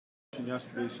watching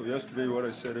yesterday. So yesterday what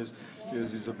I said is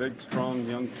he's a big, strong,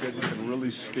 young kid who can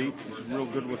really skate. He's real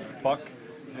good with the puck,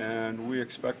 and we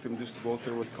expect him just to go out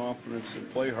there with confidence and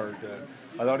play hard.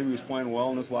 I thought he was playing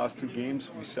well in his last 2 games.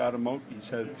 We sat him out. He's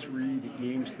had 3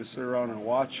 games to sit around and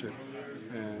watch it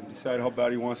and decide how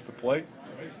bad he wants to play,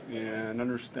 and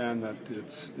understand that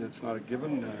it's not a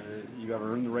given. You got to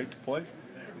earn the right to play.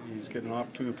 He's getting an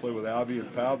opportunity to play with Abby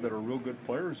and Pav that are real good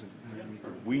players, and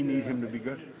we need him to be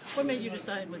good. What made you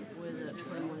decide with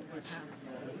Pav?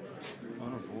 I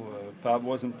don't know. Pav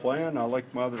wasn't playing. I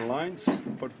liked my other lines.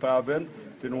 Put Pav in.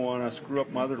 Didn't want to screw up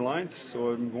my other lines, so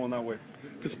I'm going that way.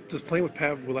 Does playing with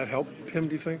Pav, will that help him,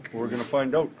 do you think? We're going to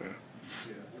find out.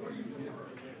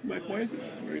 Mike, why is it,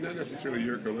 I mean, not necessarily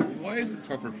Jurco, but why is it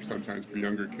tougher sometimes for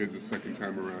younger kids the second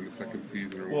time around, the second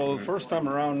season? Or well, the first time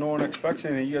around, no one expects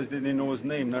anything. You guys didn't even know his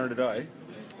name, neither did I.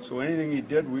 So anything he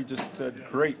did, we just said,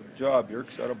 great job,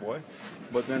 Jurk, atta boy.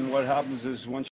 But then what happens is once